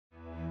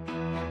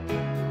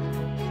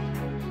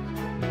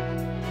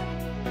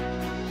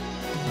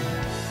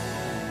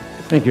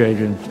Thank you,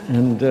 Adrian.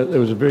 And there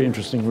was a very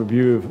interesting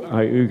review of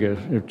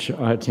IUGA, which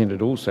I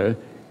attended also.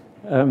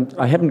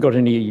 I haven't got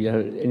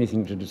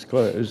anything to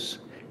disclose,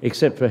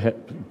 except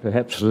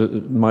perhaps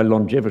my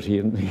longevity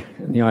in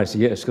the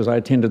ICS, because I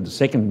attended the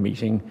second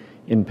meeting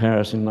in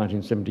Paris in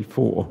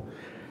 1974,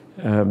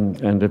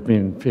 and have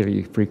been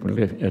fairly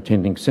frequently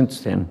attending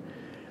since then.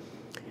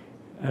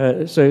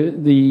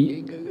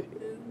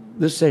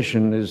 This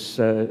session is,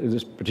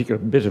 this particular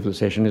bit of the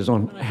session is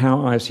on how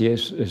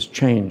ICS has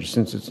changed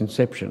since its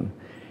inception.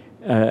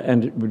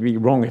 And it would be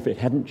wrong if it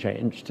hadn't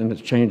changed, and it's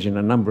changed in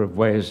a number of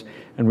ways,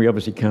 and we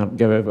obviously can't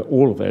go over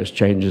all of those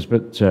changes,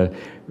 but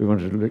we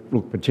wanted to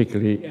look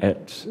particularly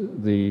at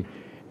the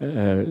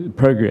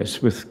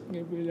progress with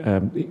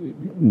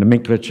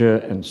nomenclature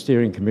and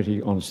steering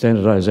committee on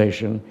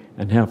standardisation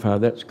and how far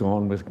that's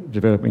gone with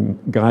developing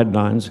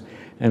guidelines,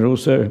 and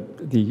also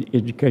the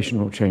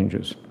educational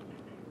changes.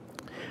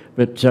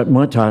 But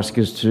my task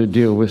is to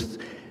deal with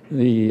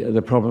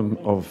the problem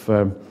of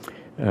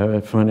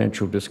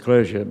financial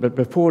disclosure. But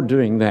before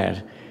doing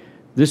that,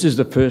 this is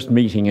the first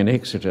meeting in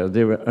Exeter.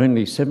 There were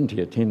only 70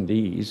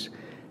 attendees,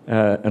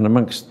 and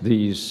amongst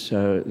these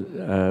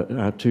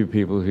are two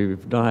people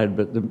who've died,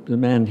 but the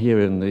man here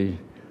in the...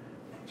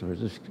 Sorry,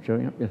 is this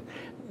showing up? Yeah.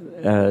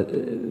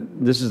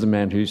 This is the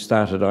man who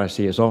started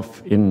ICS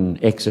off in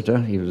Exeter.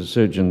 He was a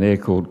surgeon there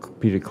called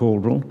Peter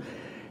Caldwell.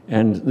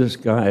 And this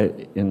guy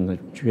in the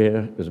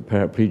chair was a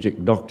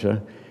paraplegic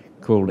doctor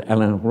called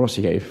Alain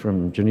Rossier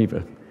from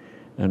Geneva,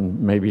 and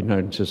maybe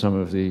known to some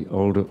of the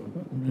older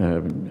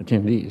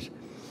attendees.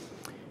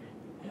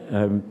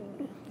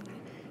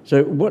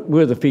 So what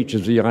were the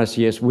features of the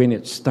ICS when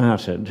it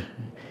started?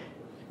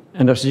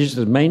 And I suggest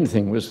the main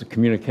thing was the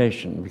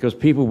communication, because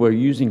people were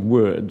using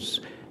words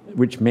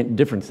which meant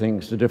different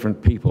things to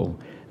different people,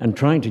 and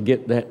trying to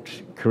get that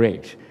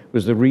correct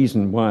was the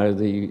reason why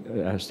the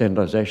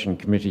Standardisation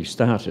Committee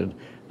started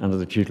under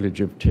the tutelage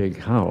of Teg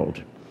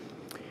Harald.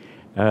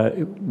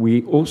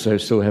 We also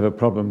still have a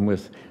problem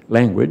with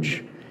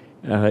language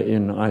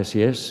in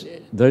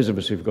ICS. Those of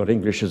us who've got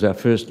English as our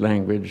first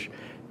language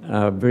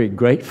are very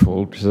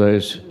grateful to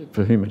those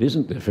for whom it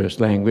isn't their first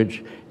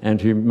language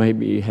and who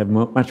maybe have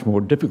much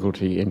more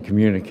difficulty in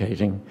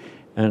communicating,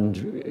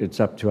 and it's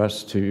up to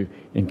us to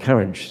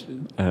encourage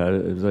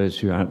those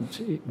who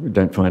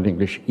don't find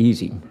English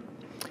easy.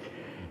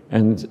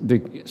 And the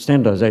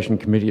Standardisation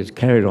Committee has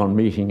carried on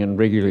meeting and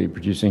regularly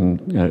producing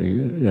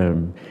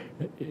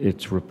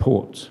its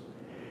reports.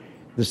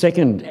 The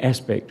second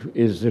aspect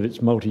is that it's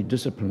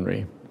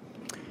multidisciplinary.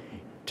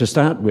 To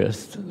start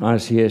with,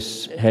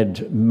 ICS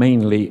had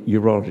mainly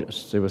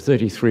urologists. There were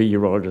 33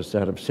 urologists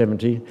out of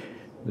 70.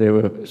 There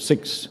were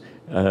 6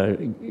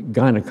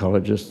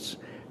 gynecologists,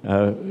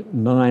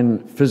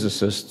 9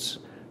 physicists,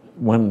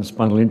 1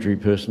 spinal injury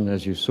person,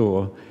 as you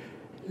saw.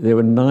 There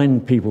were 9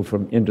 people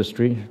from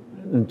industry,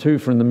 and 2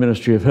 from the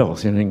Ministry of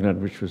Health in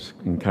England, which was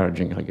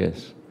encouraging, I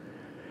guess.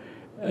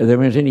 There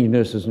weren't any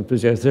nurses and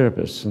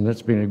physiotherapists, and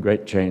that's been a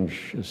great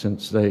change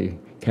since they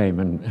came,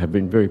 and have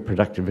been very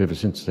productive ever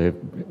since they've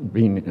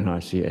been in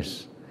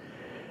ICS.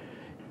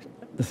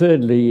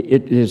 Thirdly,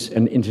 it is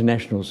an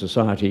international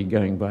society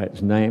going by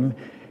its name,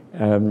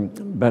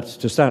 but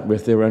to start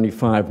with, there were only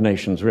 5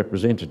 nations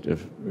represented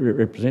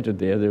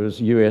there. There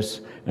was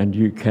US and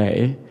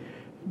UK,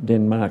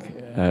 Denmark,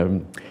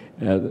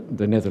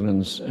 the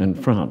Netherlands and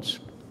France.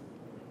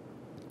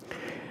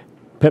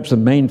 Perhaps the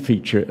main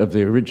feature of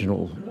the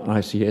original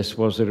ICS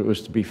was that it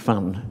was to be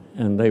fun,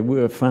 and they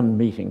were fun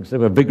meetings. They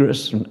were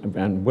vigorous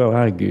and well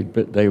argued,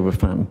 but they were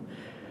fun.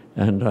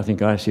 And I think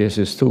ICS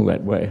is still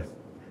that way.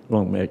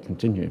 Long may it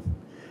continue.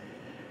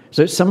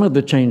 So some of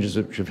the changes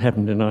which have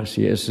happened in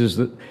ICS is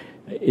that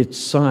its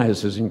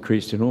size has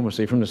increased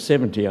enormously. From the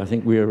 70, I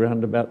think we were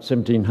around about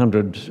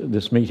 1,700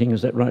 this meeting.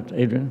 Is that right,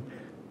 Adrian?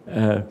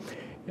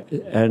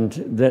 And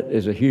that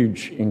is a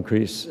huge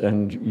increase,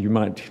 and you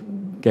might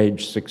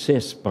gauge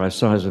success by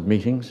size of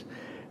meetings.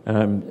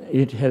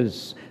 It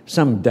has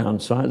some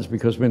downsides,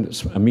 because when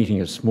a meeting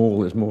is small,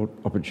 there's more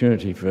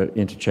opportunity for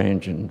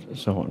interchange and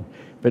so on.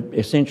 But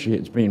essentially,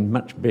 it's been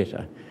much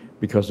better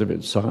because of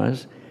its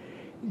size.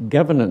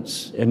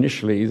 Governance,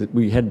 initially,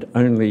 we had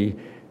only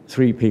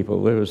 3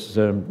 people. There was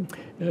 2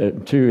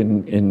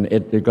 in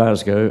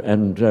Glasgow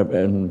and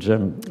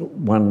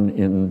 1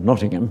 in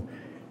Nottingham,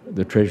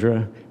 the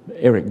treasurer.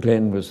 Eric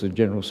Glenn was the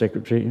General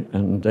Secretary,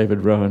 and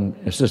David Rowan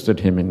assisted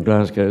him in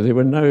Glasgow. There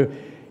were no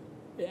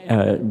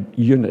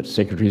unit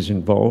secretaries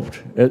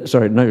involved,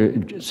 no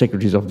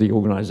secretaries of the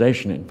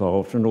organisation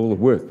involved, and all the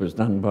work was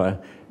done by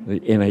the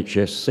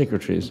NHS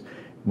secretaries.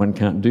 One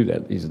can't do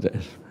that these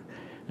days.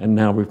 And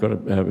now we've got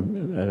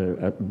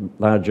a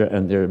larger,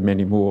 and there are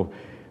many more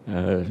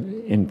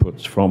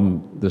inputs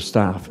from the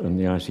staff in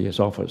the ICS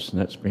office, and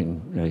that's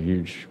been a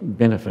huge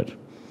benefit.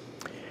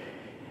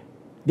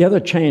 The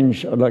other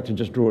change I'd like to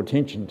just draw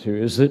attention to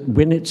is that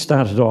when it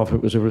started off,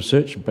 it was a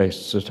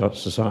research-based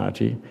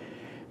society,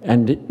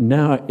 and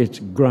now it's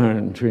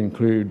grown to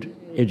include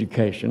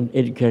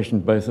education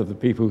both of the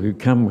people who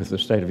come with the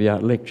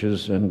state-of-the-art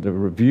lectures and the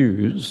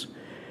reviews,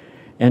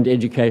 and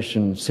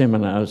education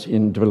seminars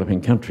in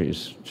developing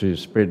countries to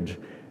spread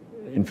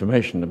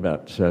information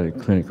about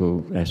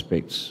clinical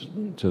aspects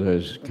to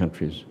those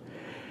countries.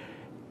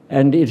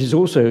 And it is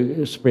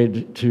also spread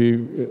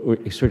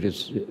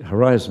its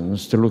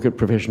horizons to look at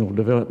professional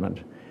development.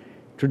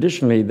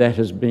 Traditionally, that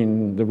has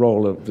been the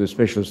role of the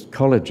specialist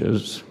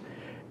colleges,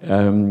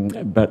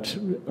 but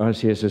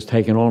ICS has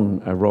taken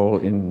on a role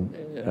in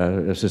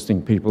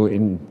assisting people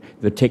in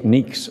the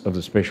techniques of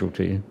the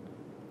specialty.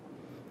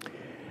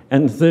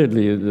 And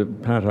thirdly, the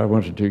part I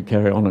wanted to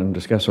carry on and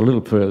discuss a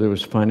little further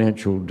was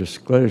financial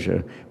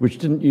disclosure, which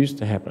didn't used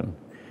to happen.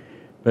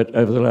 But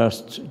over the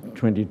last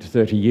 20 to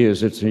 30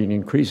 years, it's been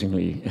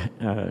increasingly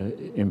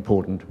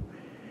important.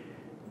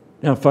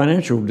 Now,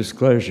 financial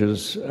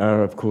disclosures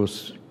are, of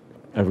course,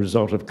 a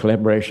result of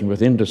collaboration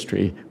with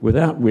industry,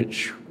 without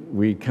which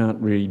we can't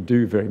really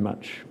do very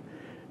much.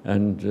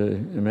 And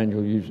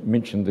Emmanuel, you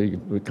mentioned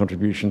the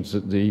contributions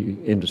that the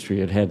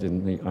industry had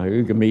in the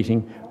IUGA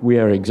meeting. We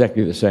are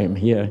exactly the same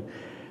here.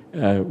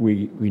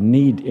 We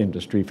need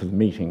industry for the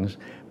meetings,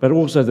 but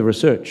also the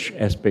research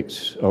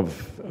aspects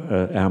of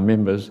our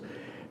members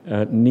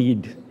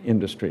need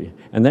industry.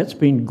 And that's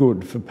been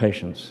good for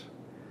patients,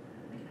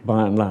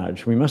 by and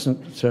large. We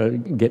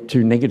mustn't get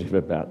too negative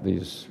about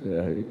these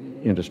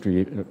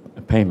industry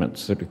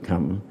payments that have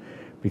come,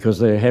 because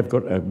they have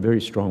got a very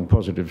strong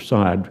positive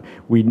side.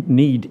 We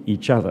need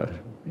each other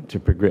to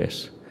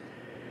progress.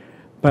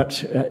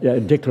 But a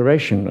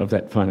declaration of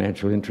that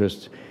financial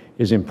interest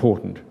is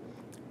important.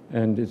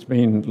 And it's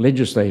been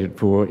legislated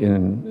for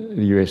in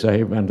the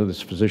USA under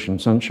this Physician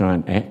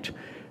Sunshine Act.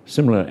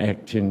 Similar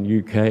act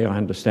in UK, I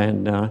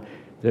understand now,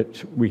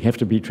 that we have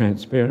to be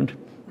transparent.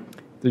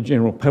 The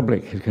general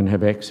public can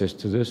have access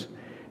to this.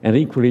 And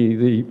equally,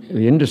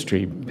 the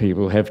industry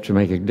people have to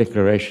make a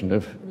declaration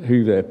of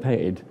who they're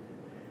paid.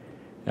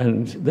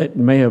 And that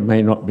may or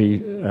may not be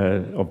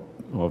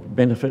of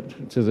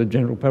benefit to the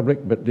general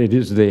public, but it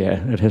is there.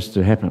 It has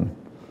to happen.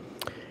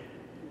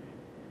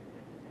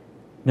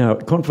 Now,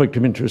 conflict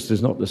of interest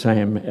is not the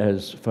same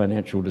as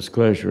financial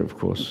disclosure, of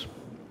course.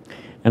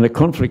 And a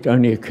conflict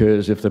only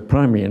occurs if the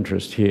primary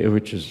interest here,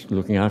 which is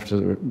looking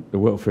after the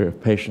welfare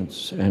of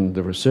patients and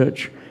the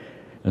research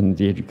and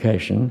the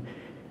education,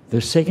 the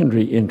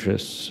secondary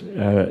interests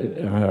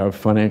are of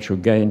financial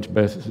gain to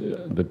both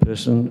the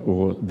person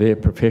or their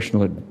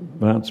professional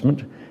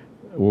advancement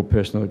or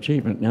personal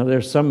achievement. Now, there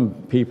are some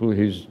people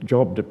whose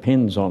job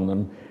depends on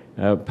them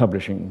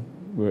publishing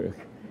work,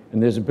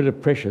 and there's a bit of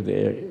pressure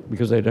there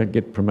because they don't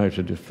get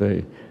promoted if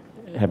they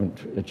haven't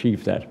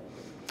achieved that.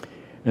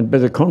 But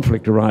the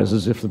conflict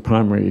arises if the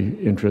primary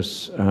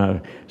interests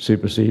are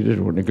superseded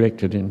or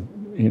neglected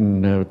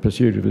in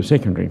pursuit of the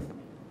secondary.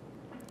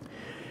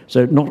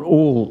 So not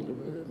all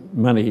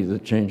money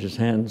that changes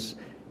hands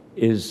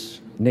is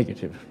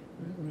negative.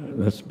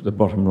 That's the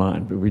bottom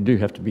line, but we do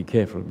have to be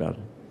careful about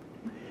it.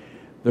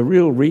 The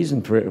real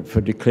reason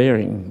for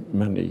declaring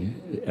money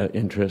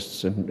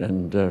interests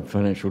and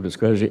financial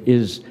disclosure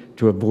is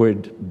to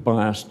avoid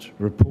biased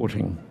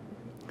reporting.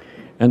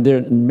 And there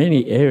are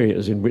many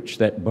areas in which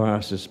that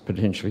bias is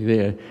potentially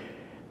there.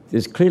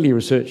 There's clearly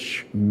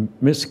research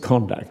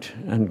misconduct,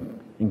 and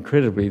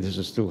incredibly this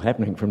is still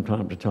happening from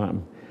time to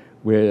time,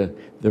 where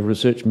the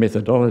research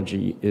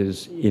methodology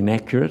is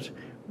inaccurate,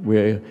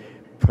 where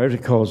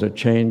protocols are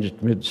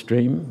changed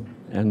midstream,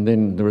 and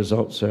then the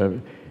results are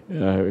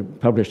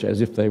published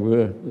as if they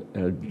were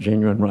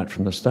genuine right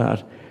from the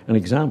start. An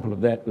example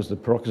of that was the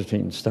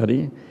paroxetine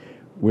study,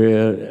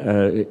 where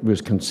it was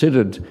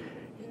considered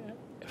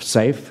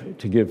safe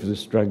to give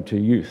this drug to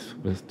youth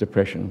with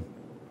depression.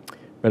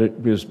 But it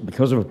was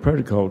because of a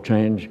protocol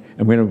change,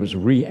 and when it was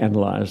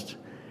reanalyzed,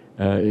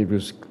 it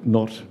was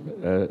not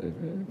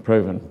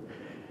proven.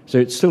 So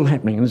it's still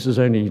happening, and this is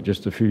only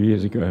just a few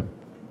years ago.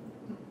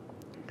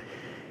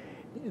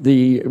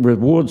 The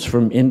rewards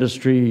from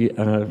industry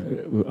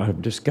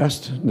I've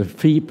discussed. The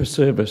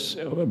fee-per-service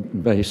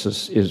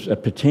basis is a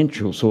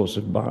potential source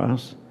of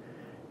bias.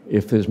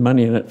 If there's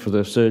money in it for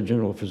the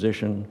surgeon or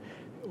physician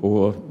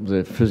or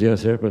the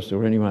physiotherapist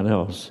or anyone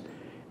else,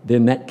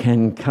 then that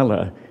can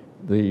colour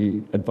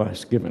the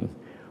advice given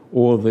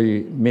or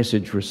the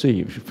message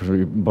received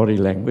through body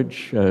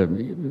language.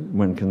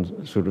 One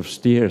can sort of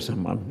steer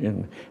someone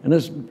in. And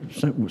there's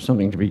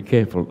something to be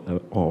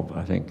careful of,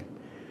 I think.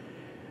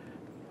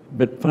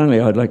 But finally,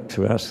 I'd like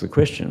to ask the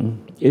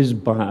question, is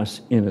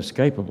bias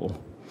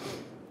inescapable?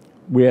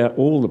 We are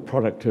all the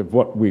product of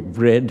what we've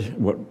read,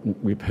 what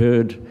we've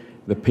heard,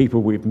 the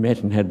people we've met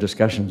and had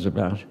discussions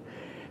about.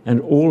 And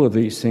all of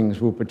these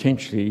things will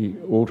potentially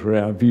alter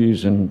our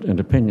views and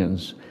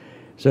opinions.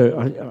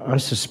 So I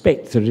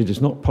suspect that it is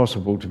not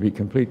possible to be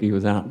completely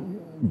without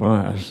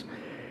bias.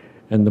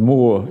 And the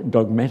more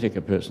dogmatic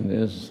a person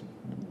is,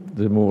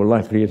 the more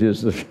likely it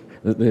is that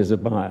there's a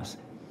bias.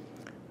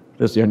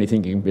 That's the only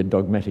thing you can be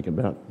dogmatic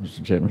about,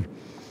 Mr. Chairman.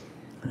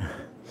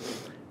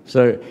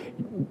 So,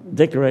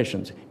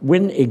 declarations.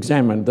 When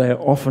examined, they are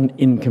often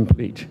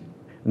incomplete.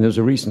 And there's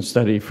a recent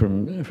study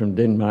from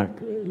Denmark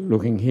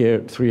looking here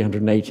at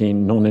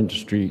 318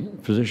 non-industry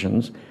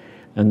physicians,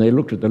 And they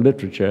looked at the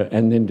literature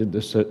and then did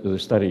the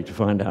study to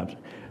find out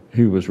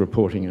who was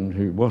reporting and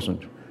who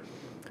wasn't.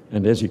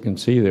 And as you can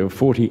see, there were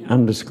 40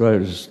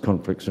 undisclosed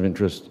conflicts of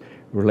interest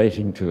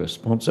relating to a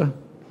sponsor,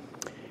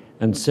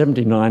 and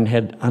 79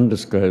 had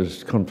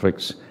undisclosed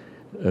conflicts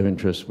of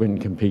interest when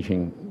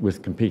competing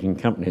with competing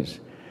companies.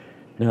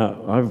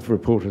 Now, I've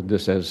reported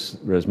this as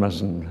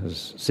Rasmussen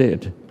has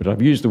said, but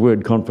I've used the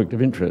word conflict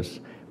of interest,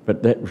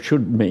 but that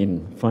should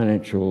mean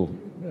financial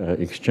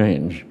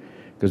exchange,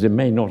 because there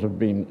may not have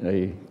been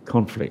a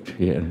conflict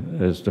here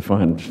as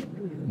defined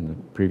in the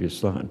previous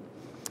slide.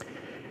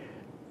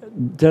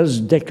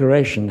 Does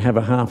declaration have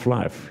a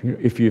half-life?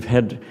 If you've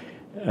had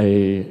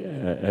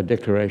a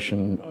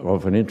declaration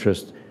of an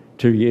interest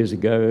 2 years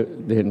ago,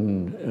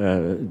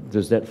 then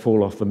does that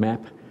fall off the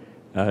map?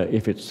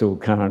 If it's still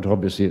current,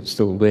 obviously it's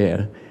still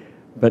there.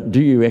 But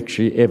do you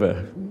actually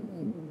ever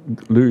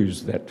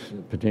lose that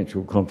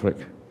potential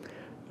conflict?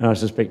 And I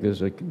suspect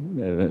there's a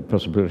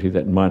possibility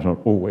that might not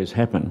always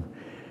happen.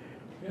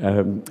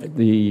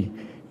 The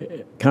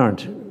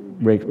current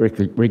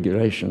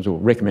regulations or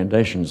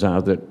recommendations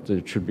are that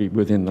it should be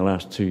within the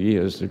last 2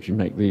 years that you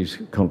make these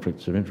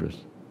conflicts of interest,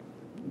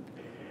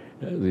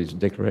 these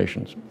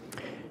declarations.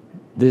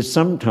 There's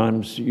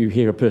sometimes you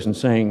hear a person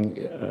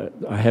saying,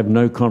 I have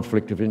no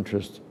conflict of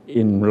interest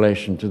in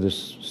relation to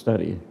this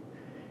study.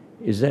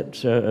 Is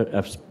that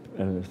a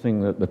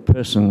thing that the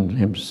person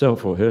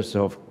himself or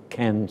herself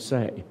can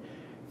say?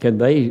 Can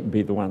they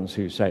be the ones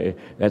who say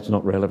that's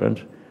not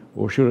relevant,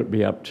 or should it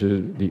be up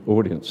to the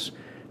audience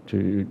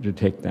to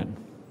detect that?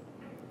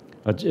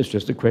 It's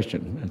just a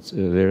question.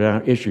 There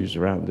are issues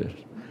around this.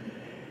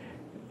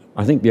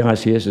 I think the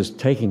ICS is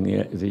taking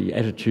the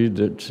attitude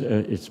that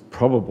it's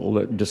probable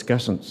that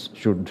discussants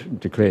should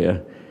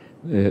declare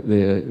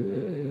their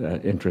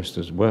interest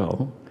as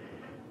well,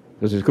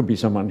 because there could be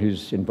someone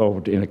who's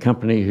involved in a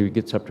company who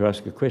gets up to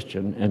ask a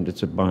question and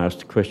it's a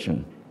biased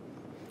question.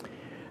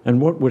 And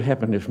what would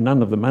happen if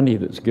none of the money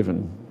that's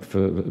given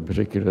for the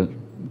particular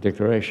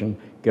declaration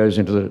goes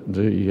into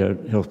the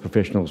health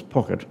professional's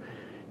pocket?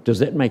 Does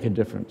that make a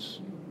difference?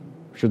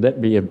 Should that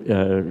be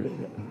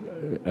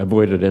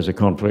avoided as a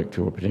conflict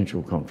or a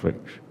potential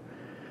conflict?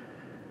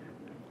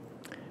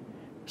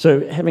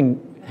 So having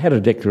had a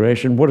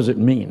declaration, what does it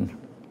mean?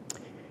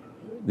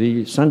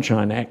 The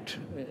Sunshine Act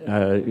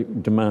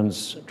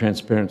demands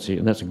transparency,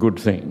 and that's a good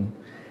thing.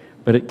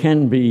 But it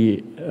can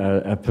be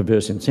a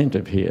perverse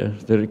incentive here,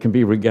 that it can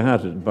be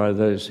regarded by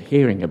those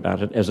hearing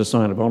about it as a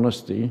sign of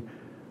honesty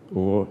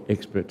or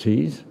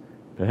expertise,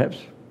 perhaps.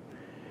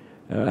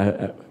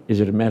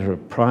 Is it a matter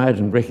of pride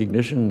and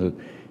recognition that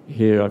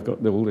here I've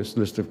got all this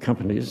list of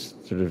companies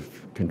that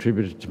have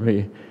contributed to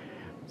me,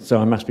 so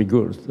I must be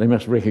good. They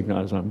must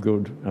recognise I'm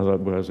good,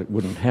 otherwise it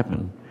wouldn't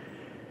happen.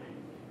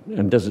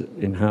 And does it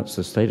enhance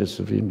the status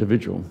of the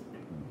individual?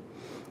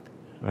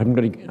 I haven't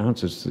got any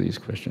answers to these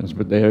questions,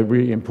 but they are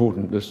really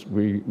important.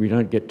 We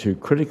don't get too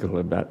critical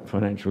about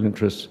financial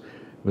interests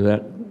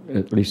without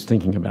at least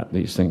thinking about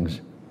these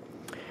things.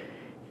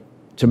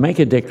 To make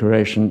a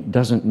declaration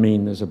doesn't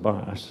mean there's a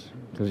bias,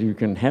 because you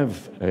can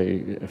have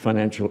a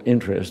financial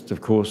interest,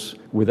 of course,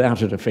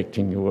 without it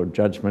affecting your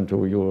judgment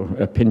or your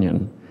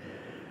opinion,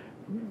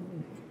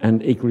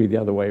 and equally the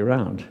other way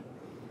around.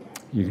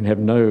 You can have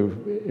no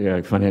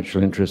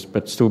financial interest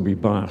but still be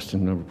biased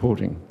in the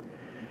reporting.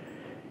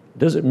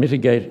 Does it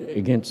mitigate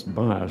against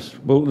bias?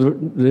 Well,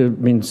 there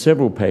have been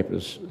several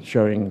papers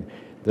showing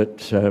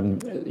that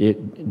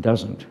it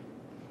doesn't.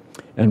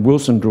 And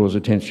Wilson draws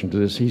attention to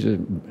this. He's a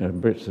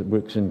Brit that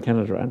works in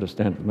Canada, I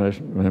understand, at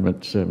the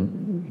moment.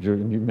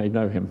 Julian, you may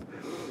know him.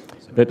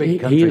 But he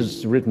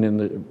has written in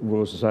the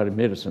Royal Society of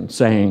Medicine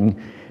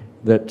saying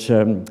that,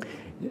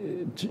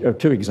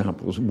 two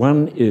examples.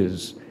 One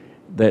is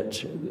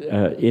that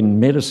in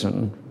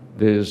medicine,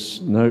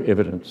 there's no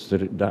evidence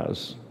that it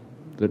does,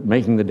 that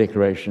making the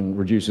declaration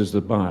reduces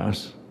the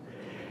bias.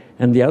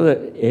 And the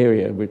other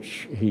area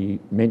which he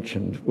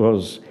mentioned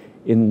was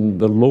in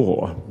the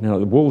law. Now,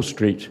 the Wall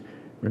Street,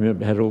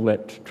 remember, had all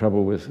that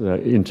trouble with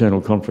internal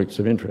conflicts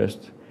of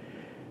interest.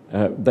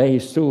 They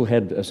still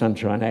had a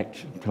Sunshine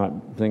Act type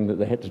thing that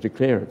they had to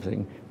declare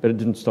everything, but it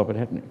didn't stop it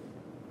happening.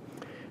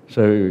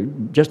 So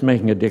just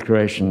making a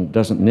declaration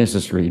doesn't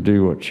necessarily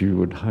do what you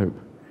would hope.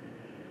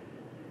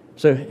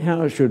 So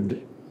how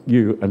should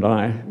you and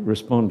I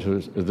respond to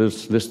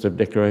this list of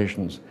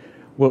declarations?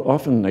 Well,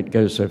 often it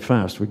goes so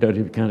fast we can't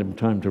have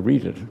time to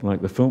read it,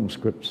 like the film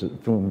scripts,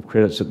 film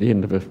credits at the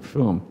end of a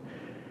film.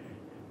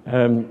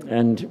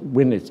 And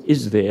when it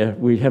is there,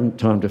 we haven't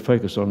time to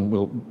focus on,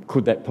 well,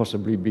 could that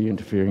possibly be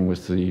interfering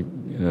with the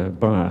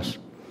bias?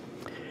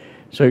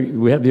 So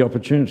we have the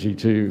opportunity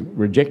to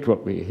reject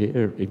what we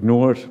hear,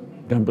 ignore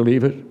it, don't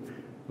believe it,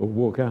 or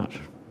walk out.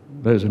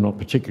 Those are not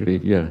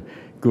particularly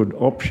good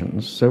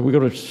options. So we've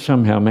got to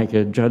somehow make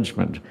a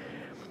judgment.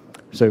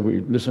 So we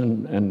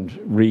listen and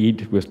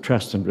read with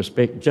trust and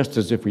respect, just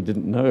as if we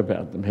didn't know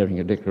about them having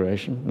a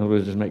declaration. In other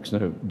words, it makes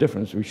no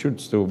difference. We should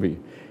still be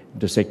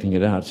dissecting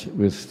it out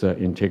with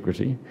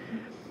integrity.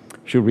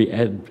 Should we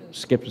add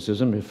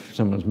scepticism if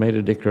someone's made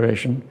a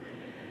declaration?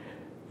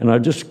 And I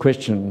just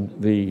question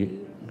the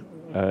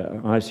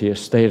ICS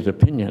stated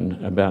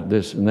opinion about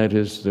this, and that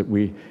is that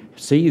we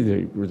see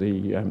the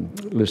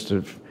list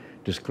of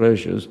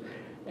disclosures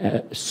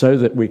so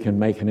that we can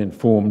make an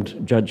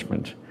informed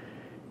judgment.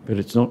 But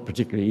it's not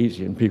particularly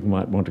easy, and people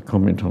might want to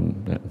comment on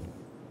that.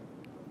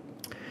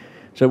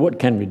 So what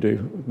can we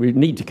do? We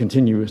need to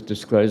continue with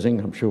disclosing.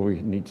 I'm sure we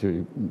need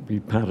to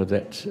be part of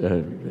that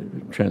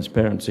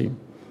transparency.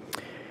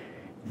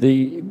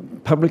 The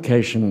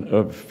publication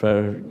of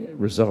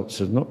results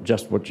is not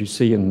just what you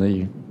see in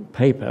the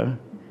paper.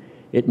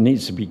 It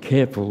needs to be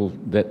careful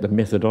that the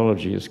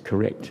methodology is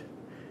correct.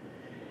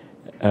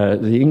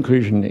 The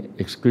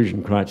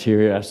inclusion-exclusion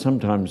criteria are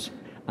sometimes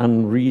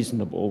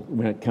unreasonable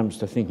when it comes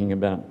to thinking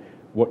about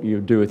what you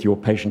do with your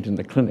patient in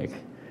the clinic,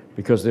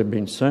 because there have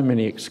been so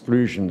many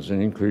exclusions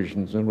and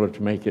inclusions in order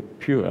to make it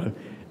pure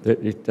that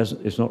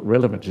it's not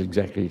relevant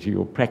exactly to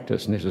your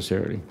practice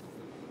necessarily.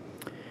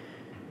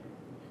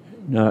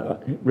 Now,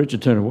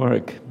 Richard Turner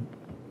Warwick,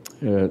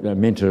 a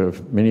mentor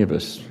of many of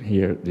us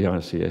here at the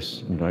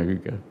ICS and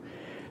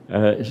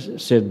IUGA,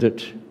 said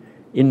that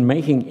in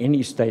making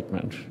any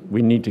statement,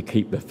 we need to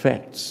keep the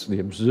facts, the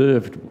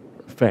observed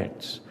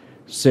facts,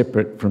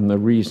 separate from the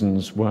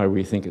reasons why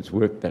we think it's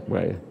worked that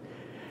way.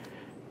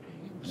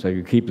 So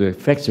you keep the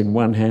facts in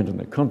one hand and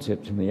the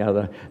concept in the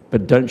other,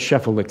 but don't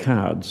shuffle the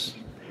cards.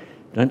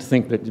 Don't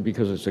think that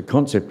because it's a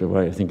concept the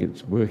way I think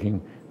it's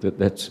working, that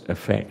that's a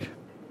fact.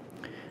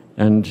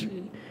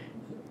 And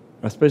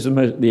I suppose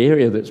the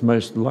area that's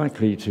most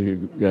likely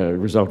to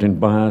result in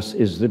bias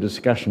is the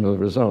discussion of the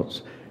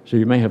results. So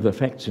you may have the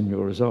facts in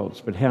your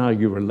results, but how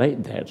you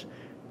relate that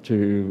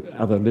to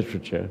other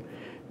literature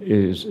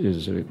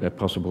is a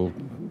possible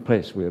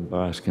place where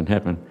bias can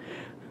happen.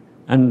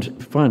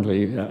 And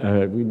finally,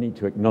 we need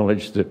to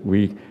acknowledge that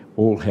we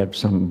all have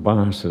some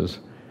biases.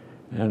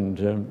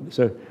 And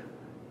so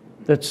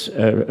that's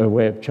a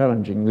way of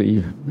challenging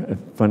the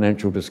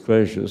financial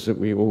disclosures that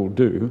we all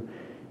do.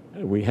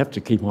 We have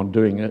to keep on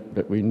doing it,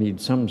 but we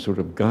need some sort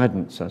of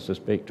guidance, I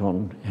suspect,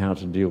 on how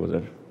to deal with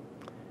it.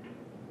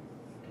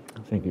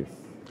 Thank you.